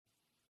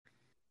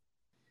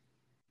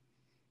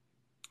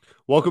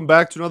Welcome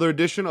back to another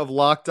edition of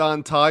Locked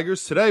On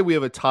Tigers. Today we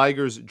have a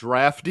Tigers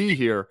draftee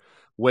here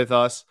with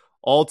us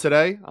all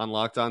today on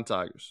Locked On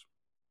Tigers.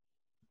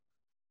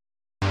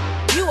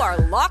 You are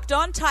Locked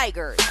On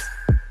Tigers,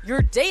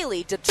 your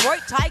daily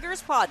Detroit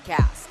Tigers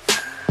podcast.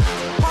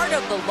 Part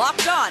of the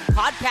Locked On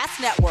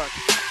Podcast Network,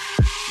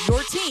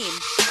 your team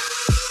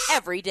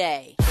every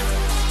day.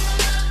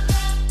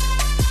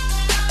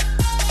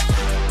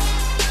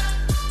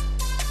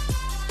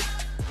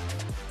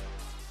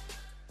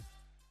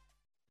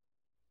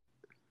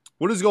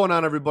 What is going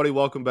on, everybody?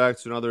 Welcome back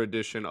to another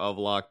edition of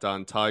Locked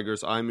On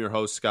Tigers. I'm your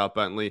host, Scott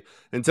Bentley,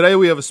 and today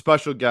we have a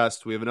special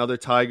guest. We have another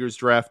Tigers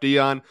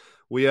draftee on.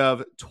 We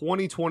have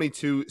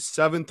 2022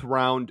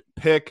 7th-round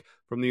pick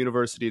from the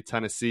University of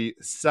Tennessee,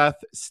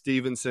 Seth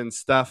Stevenson.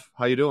 Steph,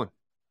 how you doing?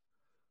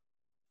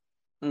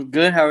 I'm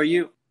good. How are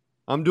you?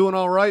 I'm doing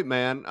all right,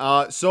 man.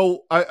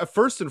 So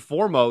first and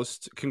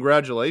foremost,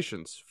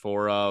 congratulations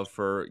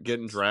for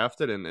getting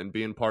drafted and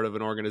being part of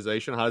an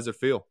organization. How does it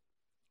feel?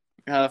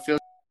 Feels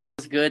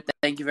good.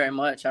 Thank you very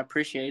much. I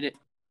appreciate it.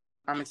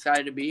 I'm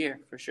excited to be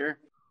here for sure.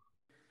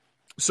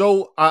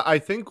 So I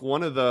think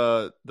one of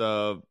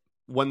the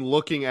when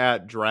looking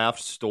at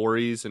draft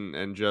stories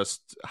and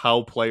just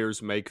how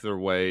players make their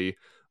way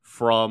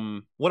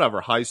from whatever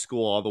high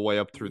school all the way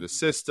up through the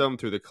system,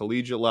 through the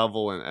collegiate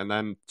level, and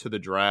then to the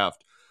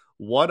draft.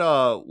 What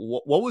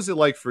was it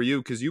like for you?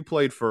 Because you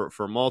played for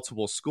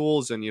multiple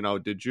schools and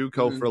did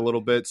JUCO for a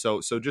little bit.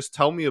 So just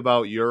tell me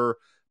about your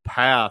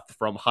path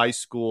from high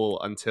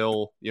school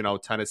until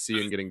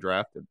Tennessee and getting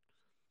drafted.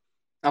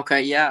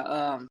 Okay,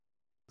 yeah.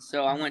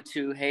 So I went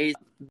to Hayes,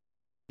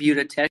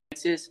 Buda,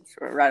 Texas,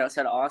 right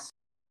outside of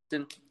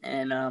Austin,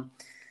 and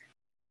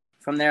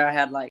from there I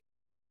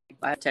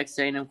had Texas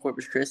A&M,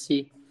 Corpus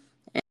Christi,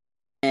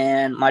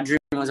 and my dream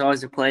was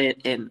always to play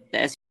it in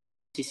the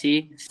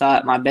SEC.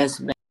 Thought my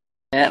best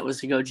bet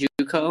was to go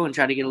JUCO and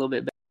try to get a little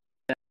bit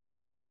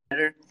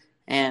better,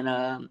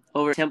 and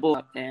over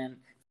Temple and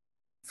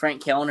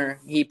Frank Kellner,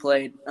 he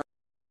played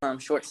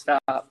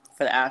shortstop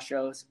for the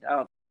Astros. I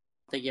don't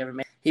think he ever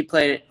made. He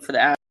played it for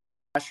the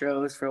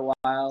Astros for a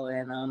while,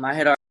 and I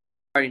had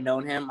already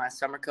known him, my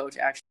summer coach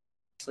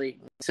actually.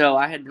 So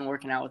I had been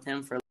working out with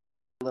him for a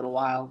little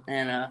while,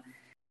 and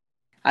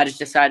I just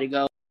decided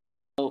to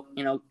go,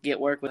 get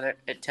work with it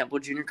at Temple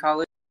Junior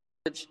College,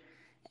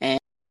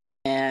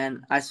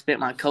 and I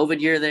spent my COVID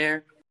year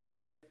there,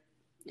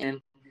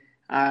 and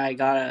I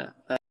got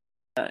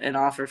an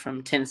offer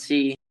from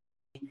Tennessee.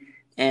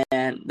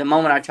 And the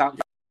moment I talked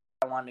to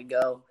him, I wanted to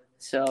go.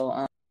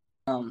 So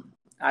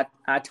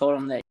I told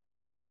him that,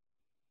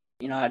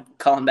 I'd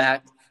call him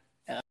back.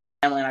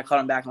 And I called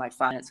him back in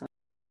 5 minutes. I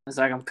was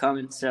like, I'm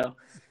coming. So,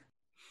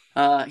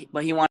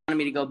 but he wanted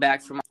me to go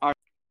back for our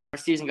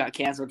season got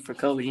canceled for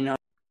COVID,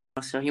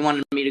 So he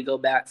wanted me to go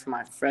back for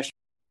my freshman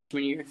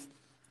year,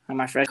 or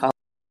my freshman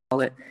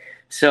call it.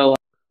 So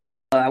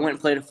I went and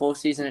played a full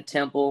season at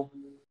Temple.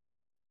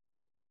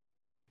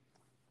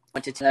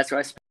 That's where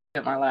I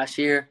spent my last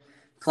year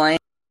playing,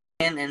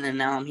 and then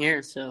now I'm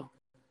here, so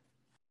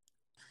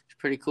it's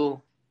pretty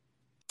cool.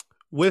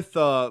 With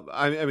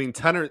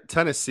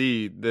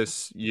Tennessee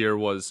this year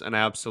was an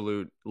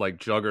absolute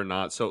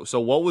juggernaut. So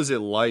what was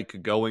it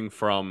like going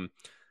from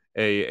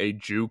a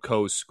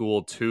JUCO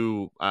school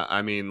to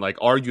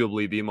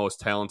arguably the most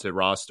talented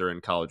roster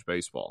in college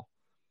baseball?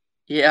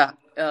 Yeah,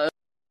 it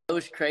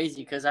was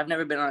crazy because I've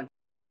never been on a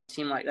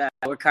team like that.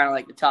 We're kind of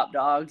like the top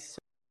dogs,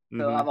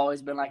 so I've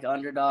always been like an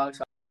underdog.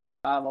 So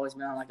I've always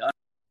been on an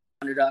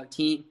underdog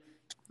team.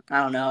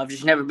 I don't know. I've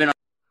just never been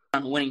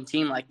on a winning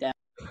team like that.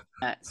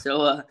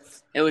 So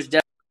it was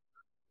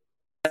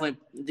definitely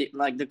the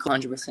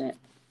 100%.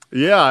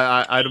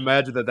 Yeah, I'd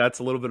imagine that's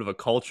a little bit of a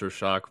culture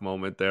shock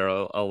moment there,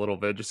 a little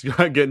bit, just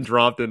getting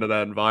dropped into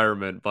that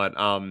environment. But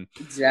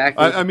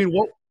exactly.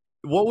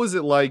 What was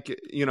it like?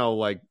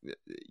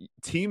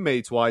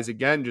 Teammates wise,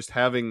 again, just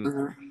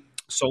having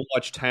so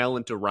much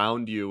talent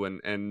around you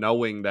and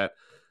knowing that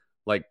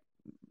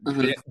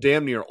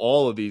damn near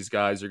all of these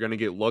guys are going to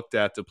get looked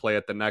at to play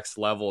at the next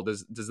level.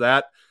 Does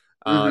that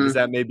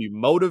maybe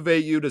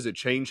motivate you? Does it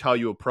change how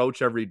you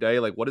approach every day?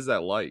 What is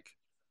that like?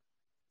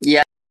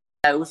 Yeah,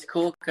 it was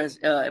cool because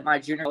my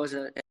junior was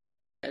a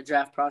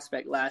draft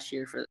prospect last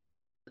year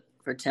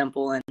for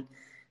Temple, and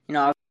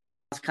I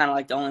was kind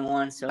of the only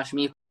one to watch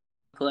me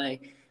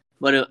play.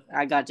 But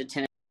I got to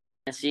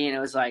Tennessee, and it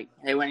was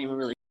they weren't even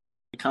really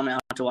coming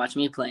out to watch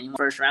me play.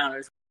 First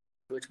rounders,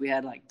 which we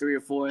had 3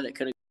 or 4 that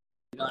could have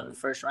gone in the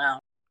first round.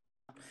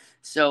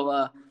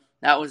 So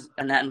that was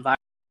in that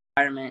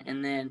environment,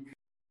 and then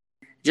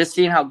just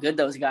seeing how good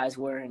those guys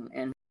were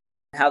and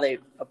how they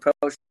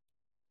approached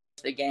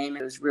the game,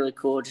 it was really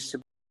cool just to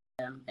be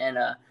them. And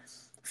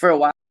for a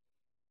while,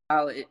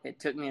 it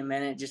took me a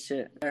minute just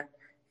to,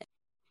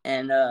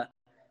 and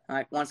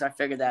once I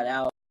figured that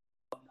out,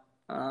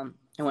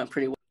 it went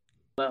pretty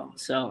well.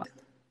 So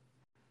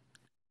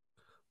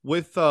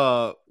with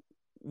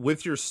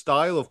your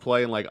style of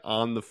playing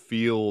on the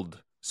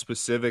field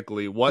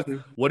specifically, what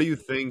do you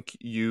think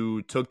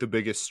you took the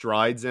biggest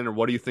strides in, or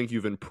what do you think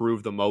you've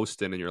improved the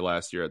most in your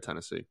last year at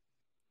Tennessee?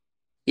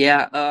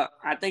 Yeah,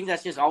 I think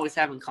that's just always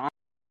having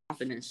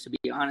confidence, to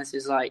be honest.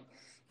 Is like,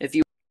 if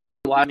you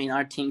watch, I mean,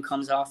 our team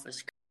comes off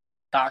as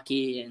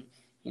cocky and,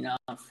 you know,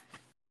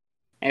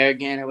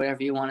 arrogant or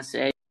whatever you want to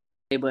say.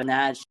 But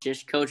that's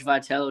just Coach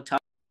Vitello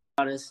taught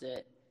us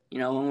that, you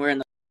know, when we're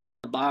in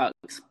the box,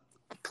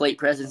 plate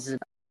presence is,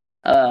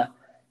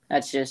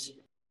 that's just,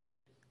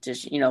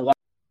 you know,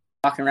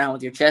 walking around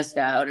with your chest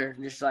out, or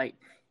just like,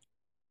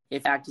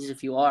 if act as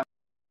if you are.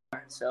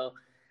 So,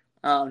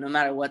 no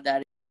matter what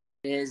that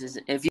is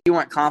if you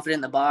weren't confident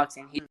in the box,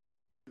 and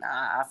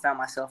I found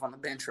myself on the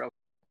bench real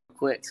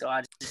quick. So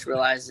I just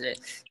realized that,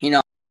 you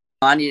know,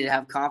 I needed to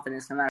have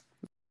confidence no matter,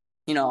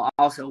 you know,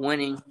 also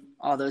winning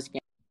all those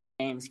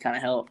games kind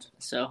of helped.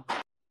 So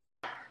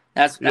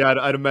that's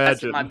I'd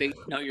imagine. my big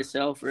know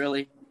yourself,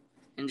 really.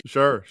 And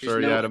Sure. just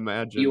Yeah, know I'd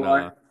who you imagine.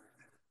 are.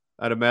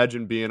 I'd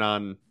imagine being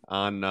on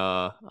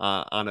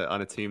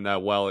a team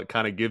that well, it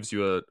kind of gives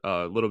you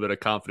a little bit of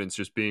confidence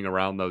just being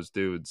around those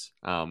dudes.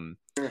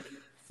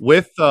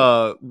 With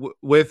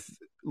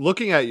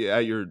looking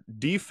at your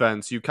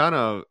defense, you kind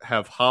of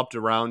have hopped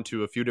around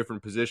to a few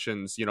different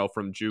positions, you know,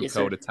 from Yes, JUCO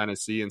sir. to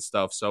Tennessee and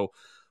stuff. So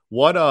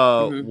what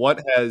Mm-hmm.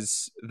 what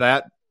has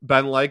that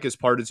been like as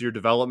part of your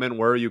development?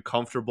 Where are you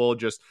comfortable?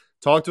 Just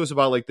talk to us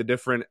about like the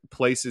different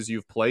places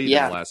you've played in the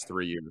Yeah. last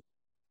 3 years.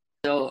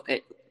 So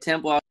at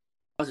Temple, I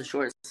was a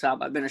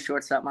shortstop. I've been a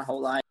shortstop my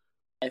whole life.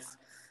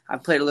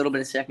 I've played a little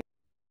bit of second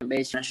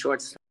base and a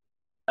shortstop,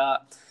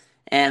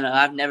 and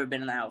I've never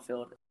been in the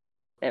outfield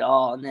at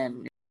all. And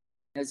then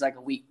it was like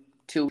a week,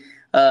 2.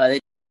 They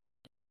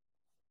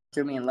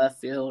threw me in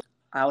left field.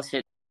 I was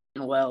hitting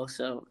well,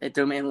 so they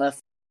threw me in left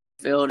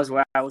field. That's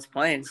where I was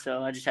playing,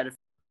 so I just had to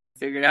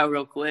figure it out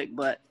real quick.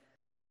 But,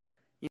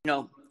 you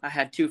know, I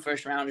had 2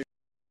 first rounders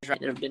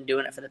that have been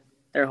doing it for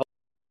their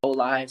whole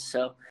lives.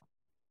 So,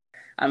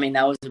 I mean,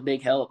 that was a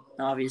big help,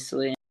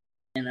 obviously.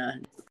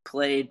 And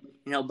played,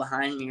 you know,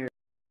 behind me, or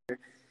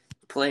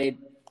played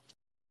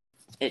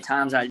at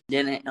times I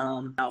didn't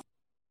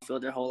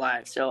outfield their whole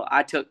life. So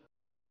I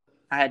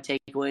had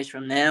takeaways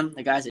from them,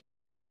 the guys that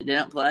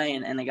didn't play,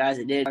 and the guys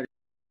that did at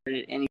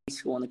any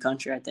school in the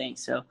country, I think.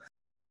 So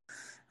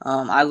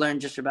I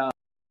learned just about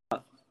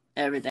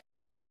everything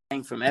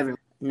from everyone.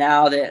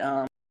 Now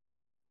that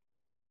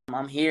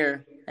I'm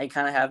here, they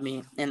kind of have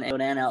me in the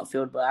field and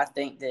outfield, but I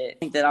think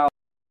that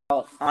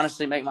I'll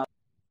honestly make my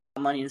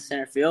money in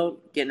center field,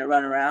 getting to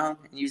run around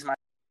and use my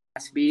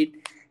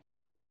speed,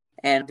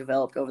 and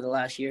developed over the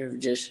last year of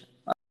just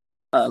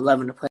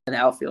loving to play the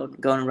outfield,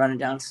 going and running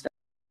down stuff.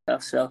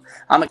 So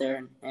I'm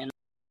there and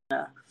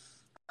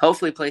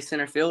hopefully play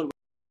center field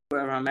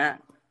wherever I'm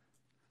at.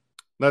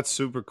 That's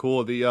super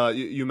cool. The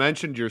you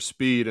mentioned your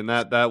speed, and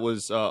that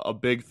was a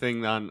big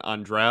thing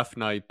on draft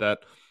night that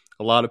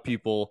a lot of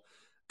people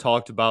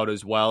talked about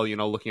as well. You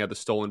know, looking at the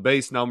stolen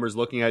base numbers,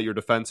 looking at your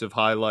defensive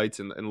highlights,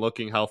 and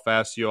looking how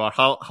fast you are.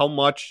 How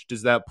much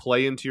does that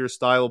play into your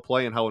style of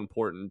play, and how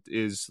important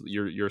is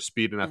your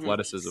speed and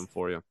athleticism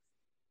for you?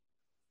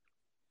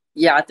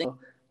 Yeah, I think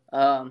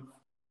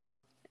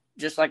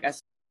just like I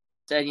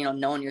said, you know,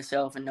 knowing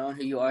yourself and knowing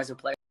who you are as a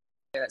player,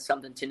 that's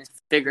something to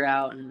figure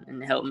out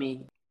and help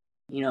me,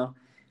 you know,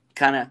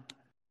 kind of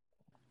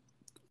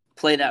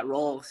play that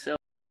role. So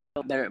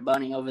better at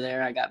bunting over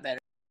there. I got better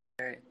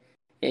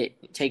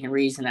at taking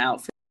reads in the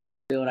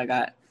outfield. I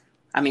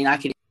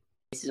could.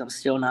 I'm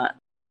still not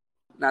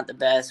the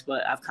best,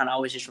 but I've kind of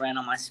always just ran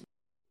on my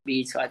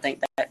speed. So I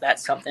think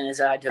that's something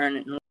as I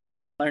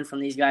learn from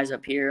these guys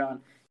up here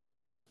on,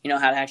 you know,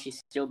 how to actually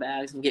steal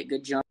bags and get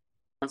good jumps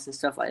and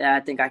stuff like that. I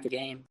think I could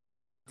game,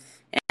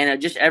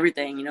 and just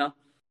everything, you know,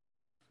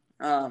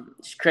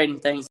 just creating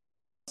things,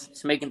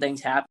 just making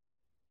things happen.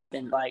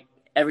 Like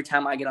every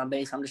time I get on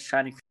base, I'm just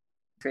trying to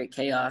create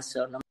chaos.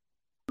 So no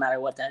matter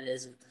what that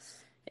is,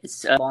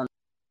 it's on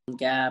the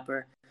gap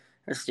or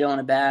stealing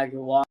a bag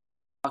or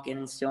walking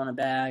and stealing a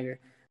bag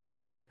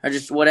or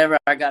just whatever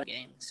I got a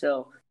game.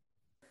 So,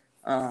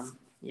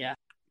 yeah,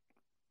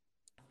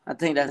 I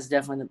think that's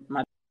definitely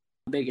my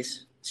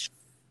biggest.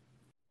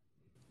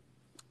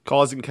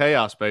 Causing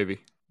chaos, baby.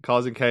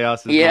 Causing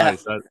chaos is Yeah,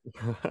 nice.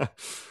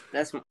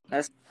 that's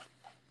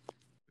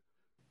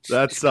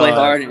That's just play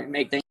hard and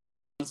make things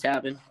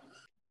happen.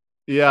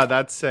 Yeah,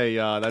 that's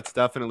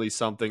definitely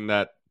something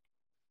that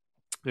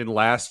in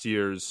last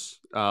year's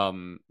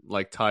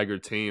like Tiger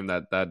team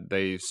that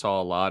they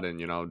saw a lot in,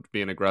 you know,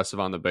 being aggressive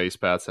on the base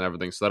paths and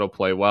everything. So that'll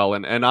play well.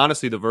 And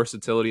honestly the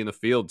versatility in the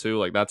field too,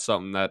 like that's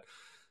something that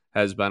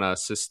has been a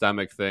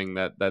systemic thing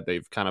that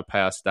they've kind of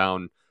passed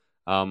down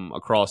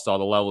across all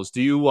the levels.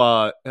 Do you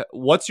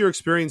what's your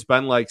experience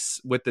been like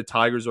with the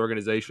Tigers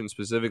organization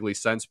specifically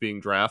since being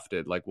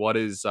drafted? Like what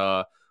do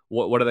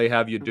they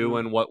have you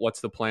doing? Mm-hmm.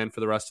 What's the plan for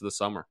the rest of the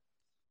summer?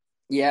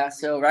 Yeah,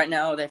 so right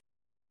now they've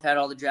had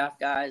all the draft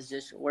guys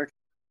just working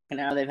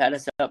out. They've had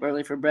us up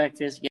early for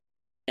breakfast,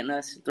 getting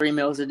us 3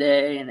 meals a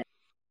day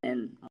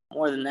and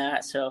more than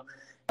that. So,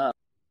 I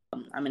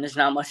mean, there's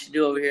not much to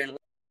do over here in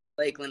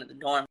Lakeland at the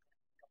dorm.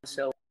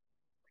 So,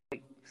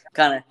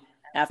 kind of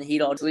have to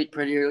heat all sleep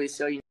pretty early.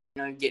 So, you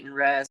know, getting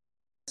rest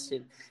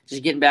and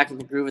just getting back in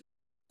the groove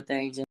of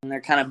things, and they're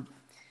kind of.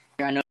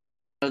 I know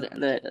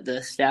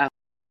the staff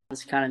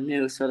is kind of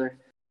new, so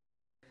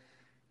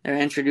they're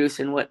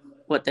introducing what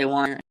they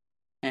want,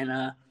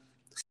 and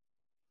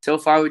so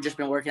far we've just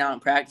been working out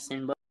and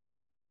practicing,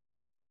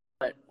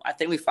 but I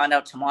think we find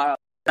out tomorrow.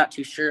 Not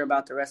too sure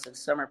about the rest of the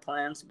summer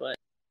plans, but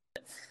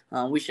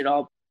we should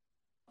all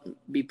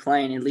be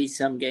playing at least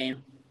some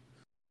game.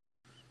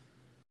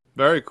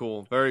 Very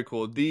cool. Very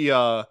cool.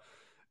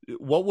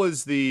 What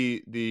was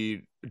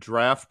the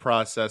draft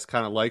process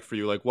kind of like for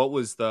you? Like, what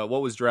was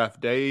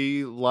draft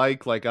day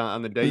like? Like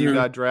on the day you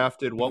got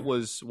drafted, what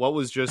was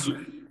just,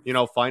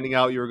 finding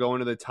out you were going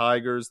to the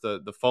Tigers,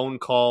 the phone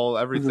call,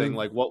 everything.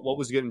 Like, what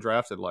was getting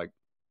drafted like?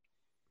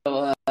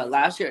 So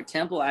last year at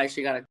Temple, I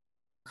actually got a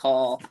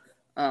call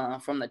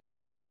from the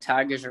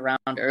Tigers around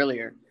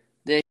earlier.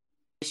 This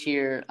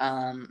year,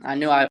 I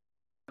knew I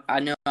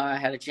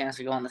had a chance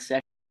to go on the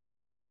second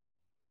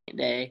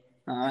day.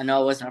 I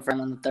know I wasn't a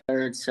friend on the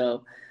third,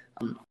 so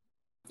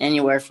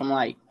anywhere from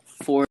like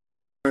four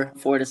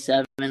to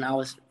 7, I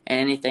was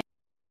anything.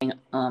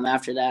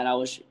 After that, I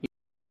was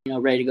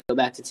ready to go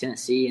back to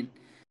Tennessee and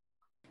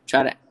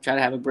try to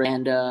have a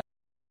brand.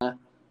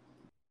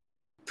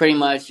 Pretty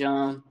much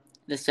the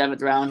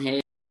 7th round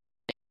hit,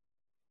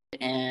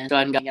 and go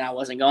ahead and I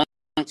wasn't going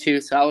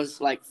to, so I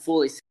was like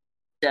fully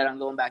set on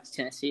going back to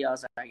Tennessee. I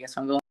was like, I guess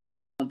I'm going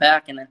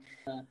back, and then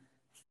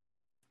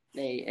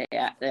they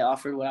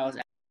offered what I was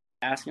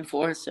asking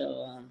for,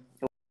 so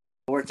it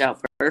worked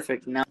out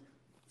perfect. Now,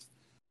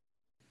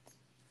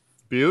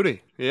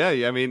 beauty, yeah.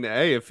 I mean,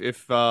 hey, if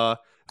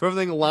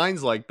everything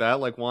aligns like that,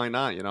 like why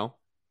not?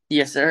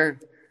 Yes, sir.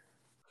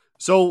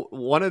 So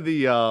one of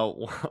the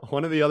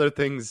other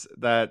things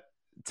that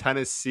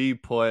Tennessee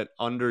put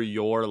under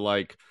your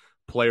like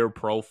player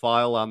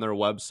profile on their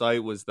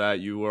website was that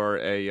you were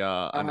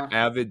an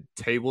avid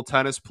table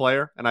tennis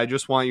player, and I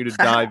just want you to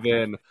dive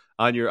in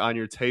on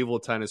your table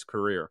tennis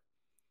career.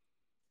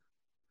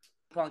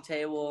 Ping pong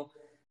table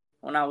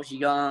when I was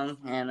young,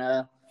 and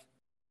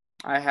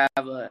I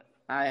have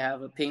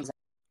a ping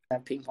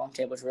pong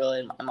tables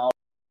really in my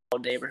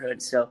old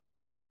neighborhood, so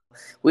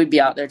we'd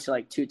be out there till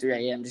like 2-3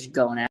 a.m. just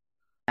going at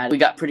it. We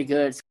got pretty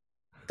good.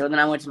 So then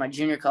I went to my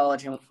junior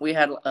college, and we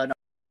had an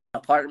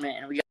apartment,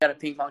 and we got a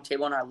ping pong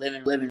table in our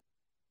living room.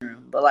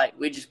 But like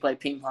we just play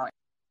ping pong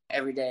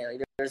every day.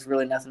 Like there's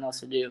really nothing else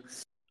to do.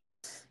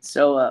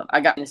 So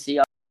I got to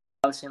see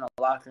obviously in the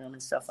locker room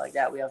and stuff like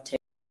that. We have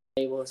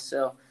tables,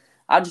 so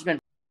I've just been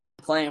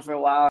playing for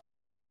a while.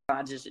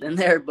 I just in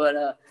there,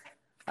 but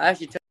I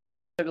actually took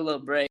a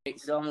little break,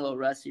 so I'm a little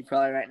rusty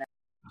probably right now.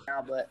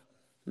 But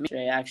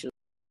actually,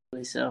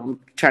 so I'm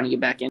trying to get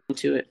back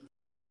into it.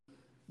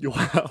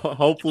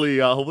 Hopefully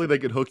they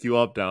could hook you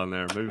up down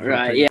there. Maybe for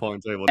a ping pong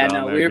table down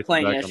there. We were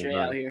playing yesterday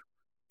out here.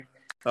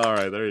 All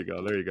right, there you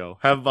go.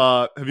 Have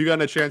you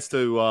gotten a chance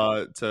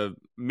to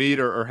meet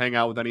or hang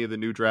out with any of the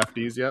new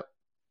draftees yet?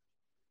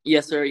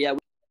 Yes, sir. Yeah,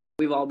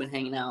 we've all been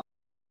hanging out.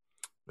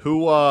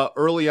 Who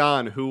early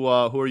on? Who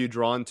are you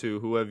drawn to?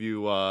 Who have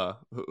you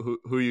who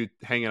are you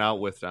hanging out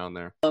with down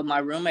there? My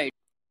roommate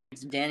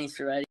is Danny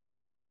Soretti,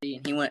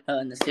 and he went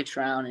in the 6th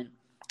round, and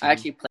I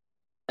actually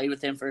played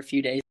with him for a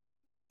few days.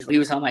 He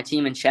was on my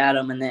team in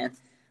Chatham, and then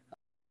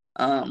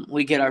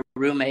we get our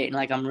roommate, and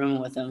like I'm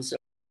rooming with him, so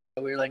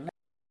we were like,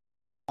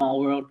 small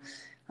world.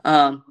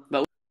 But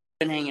we've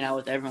been hanging out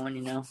with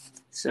everyone,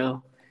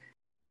 So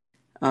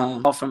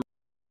all from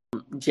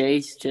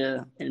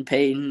Jace and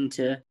Peyton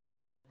to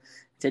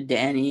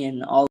Danny,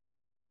 and all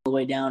the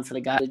way down for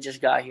the guy that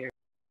just got here.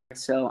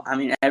 So I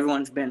mean,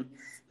 everyone's been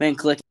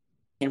clicking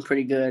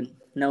pretty good.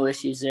 No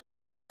issues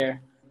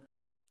there.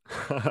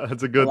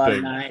 That's a good lot thing.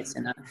 Of nights,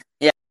 and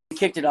yeah, we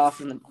kicked it off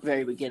from the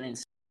very beginning.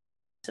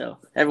 So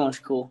everyone's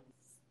cool.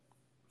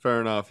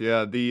 Fair enough.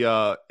 Yeah.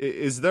 The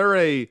is there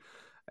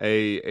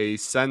a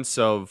sense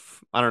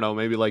of, I don't know,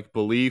 maybe like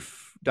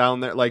belief down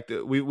there? Like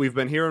we've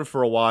been hearing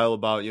for a while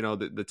about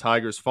the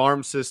Tigers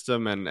farm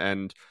system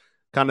and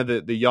kind of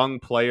the young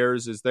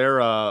players. Is there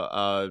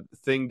a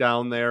thing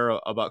down there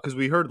about, because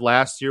we heard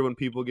last year when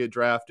people get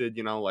drafted,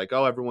 like,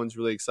 oh, everyone's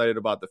really excited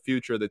about the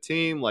future of the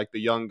team, like the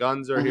young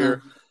guns are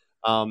here.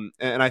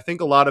 And I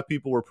think a lot of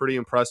people were pretty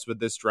impressed with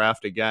this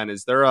draft again.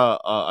 Is there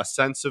a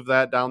sense of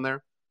that down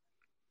there?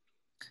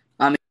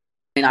 I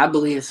mean, I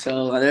believe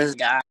so. There's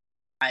guys,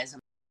 I'm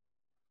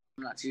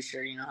not too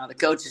sure, how the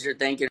coaches are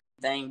thinking,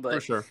 but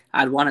for sure.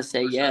 I'd want to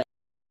say yes.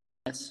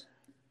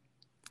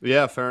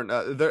 Yeah, fair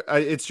enough.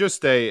 It's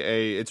just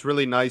it's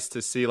really nice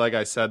to see. Like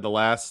I said, the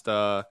last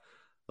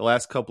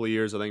couple of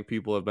years, I think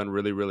people have been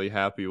really, really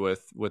happy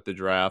with the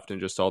draft and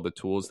just all the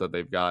tools that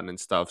they've gotten and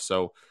stuff.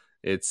 So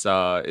it's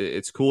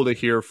cool to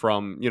hear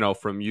from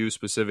you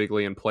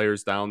specifically and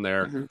players down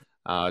there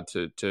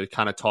to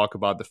kind of talk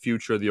about the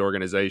future of the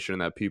organization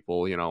and that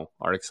people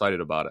are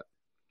excited about it.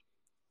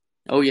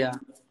 Oh yeah,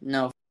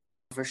 no,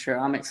 for sure.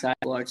 I'm excited.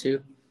 You are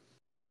too.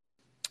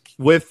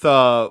 With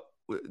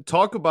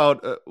talk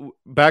about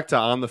back to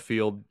on the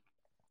field.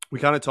 We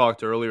kind of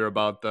talked earlier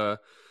about the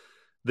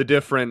the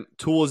different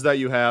tools that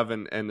you have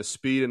and the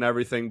speed and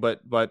everything.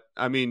 But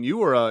I mean, you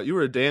were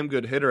a damn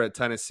good hitter at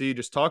Tennessee.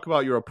 Just talk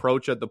about your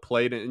approach at the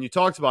plate, and you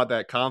talked about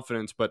that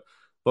confidence, but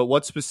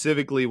what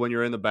specifically when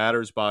you're in the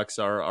batter's box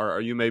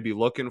are you maybe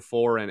looking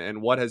for,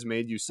 and what has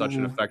made you such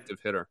an effective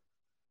hitter?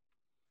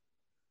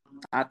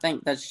 I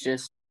think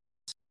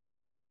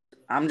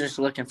I'm just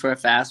looking for a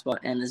fastball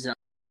in the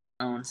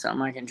zone,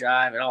 something I can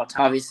drive at all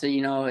times. Obviously,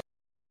 you know,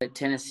 at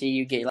Tennessee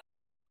you get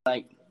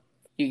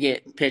you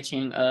get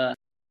pitching,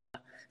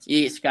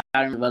 you get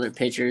scouting of other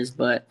pitchers,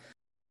 but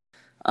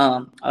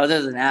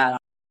other than that,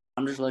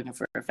 I'm just looking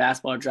for a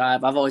fastball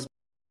drive. I've always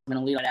been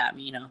a leader at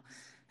me, you know.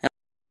 They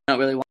don't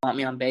really want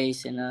me on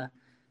base, and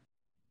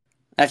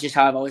that's just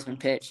how I've always been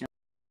pitched. You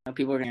know,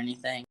 people are doing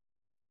anything.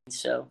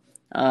 So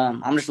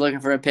I'm just looking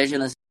for a pitch in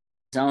the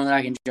zone that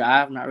I can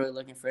drive. I'm not really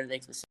looking for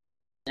anything specific.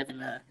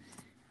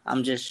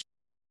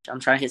 I'm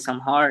trying to hit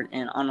something hard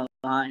and on the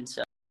line.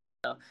 So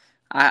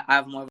I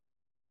have more of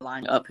a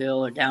line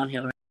uphill or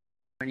downhill or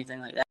anything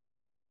like that.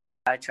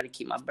 I try to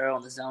keep my barrel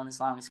in the zone as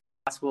long as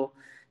possible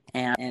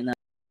and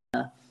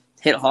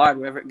hit hard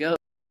wherever it goes.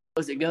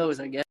 It goes,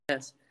 I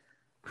guess.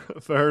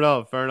 Fair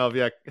enough.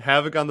 Yeah,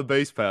 havoc on the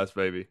base pass,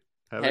 baby.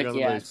 Heck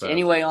yeah.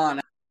 Any way on.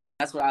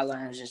 That's what I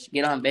learned, is just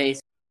get on base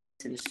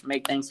and just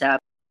make things happen.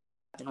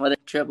 Whether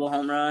it's triple,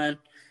 home run,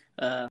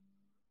 a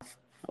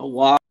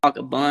walk,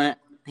 a bunt,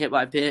 hit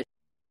by pitch,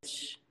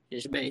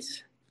 just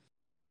base.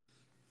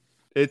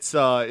 It's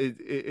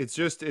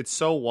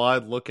so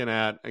wild looking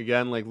at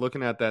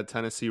that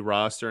Tennessee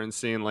roster and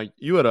seeing like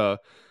you had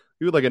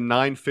like a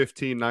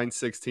 915,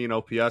 916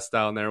 OPS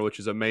down there, which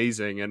is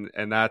amazing,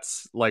 and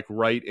that's like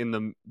right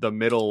in the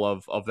middle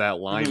of that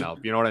lineup.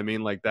 Mm-hmm. You know what I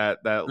mean? Like that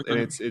and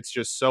it's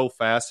just so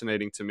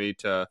fascinating to me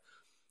to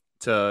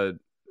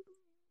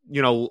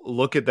you know,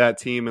 look at that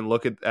team and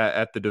look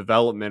at the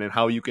development and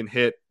how you can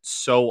hit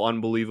so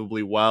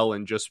unbelievably well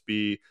and just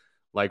be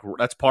like,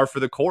 that's par for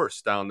the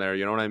course down there.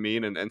 You know what I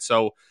mean? And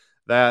so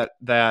that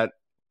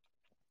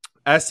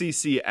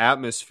SEC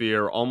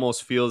atmosphere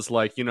almost feels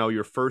like, you know,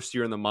 your first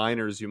year in the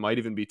minors, you might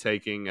even be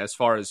taking, as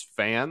far as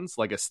fans,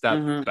 like a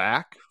step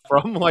back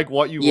from like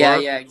what you were,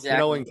 exactly. You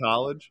know, in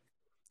college.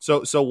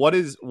 So what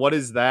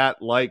is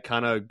that like,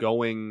 kind of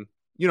going,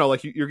 you know,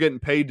 like you're getting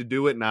paid to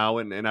do it now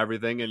and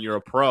everything, and you're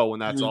a pro,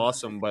 and that's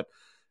awesome. But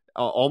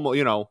almost,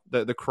 you know,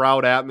 the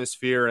crowd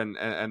atmosphere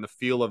and the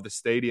feel of the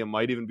stadium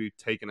might even be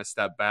taking a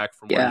step back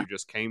from where you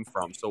just came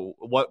from. So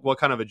what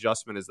kind of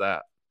adjustment is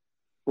that?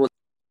 Well,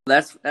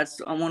 that's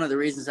one of the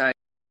reasons I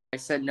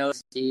said no.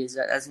 Is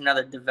that's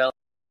another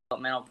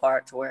developmental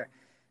part to where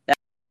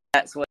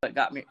that's what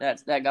got me.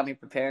 That got me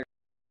prepared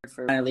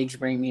for minor leagues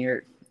bring me,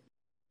 or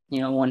you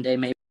know, one day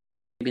maybe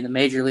the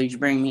major leagues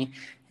bring me.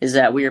 Is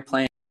that we are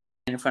playing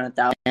in front of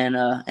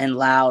thousands and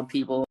loud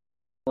people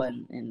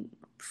and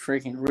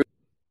freaking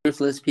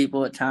ruthless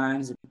people at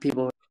times, and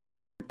people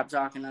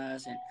talking to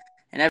us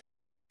and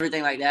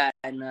everything like that.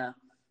 And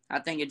I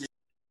think it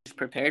just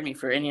prepared me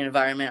for any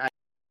environment.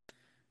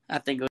 I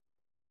think it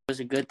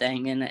was a good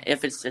thing. And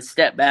if it's a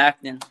step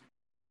back, then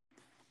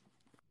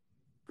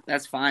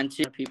that's fine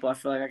too. People, I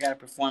feel like I got to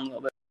perform a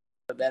little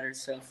bit better.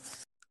 So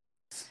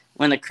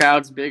when the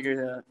crowd's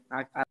bigger,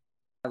 I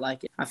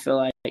like it. I feel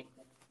like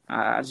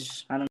I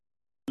don't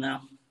know.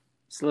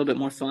 It's a little bit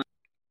more fun.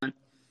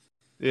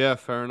 Yeah,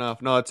 fair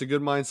enough. No, it's a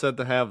good mindset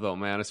to have, though,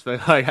 man.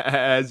 Especially like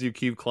as you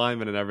keep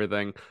climbing and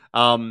everything.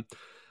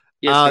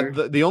 Yes,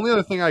 sir. The only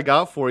other thing I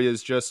got for you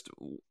is just,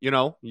 you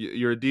know,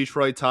 you're a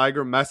Detroit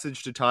Tiger.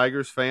 Message to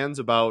Tigers fans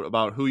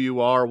about who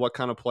you are, what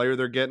kind of player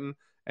they're getting,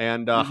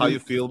 and how you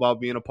feel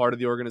about being a part of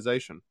the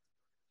organization.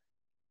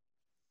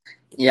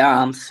 Yeah,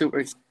 I'm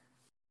super.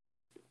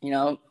 You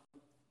know,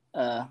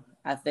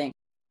 I think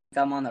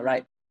I'm on the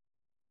right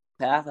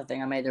path. I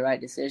think I made the right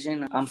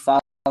decision. I'm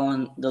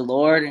following the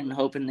Lord and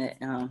hoping that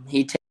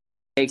He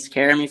takes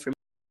care of me from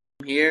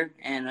here.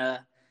 And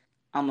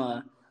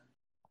I'm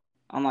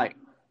like,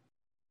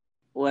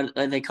 what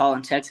they call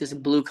in Texas, a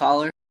blue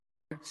collar.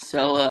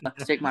 So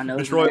stick my nose.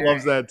 Detroit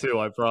loves that too,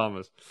 I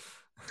promise.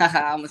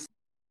 I'm gonna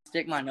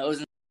stick my nose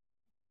in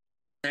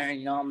there.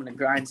 You know, I'm gonna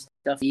grind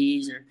stuff,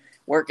 or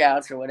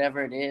workouts or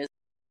whatever it is.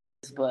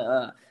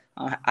 But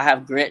I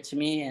have grit to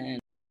me, and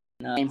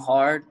aim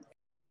hard,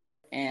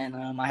 and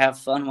I have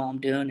fun while I'm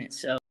doing it.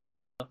 So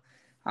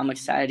I'm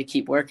excited to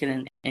keep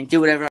working and do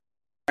whatever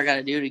I got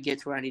to do to get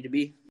to where I need to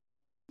be.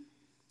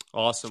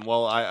 Awesome.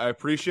 Well, I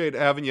appreciate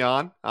having you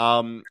on.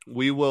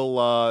 We will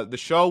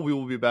we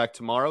will be back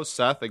tomorrow.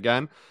 Seth,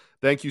 again,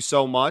 thank you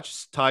so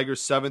much.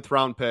 Tigers 7th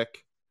round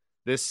pick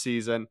this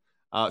season.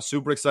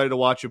 Super excited to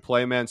watch you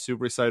play, man.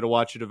 Super excited to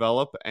watch you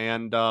develop,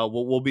 and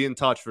we'll be in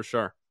touch for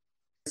sure.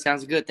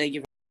 Sounds good. Thank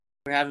you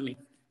for having me.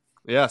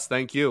 Yes,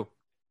 thank you.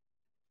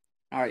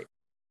 All right.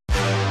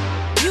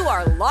 You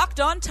are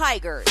Locked On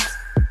Tigers,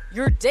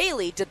 your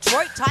daily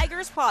Detroit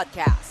Tigers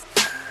podcast.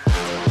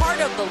 Part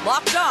of the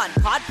Locked On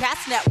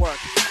Podcast Network,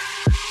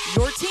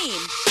 your team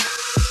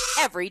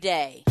every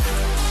day.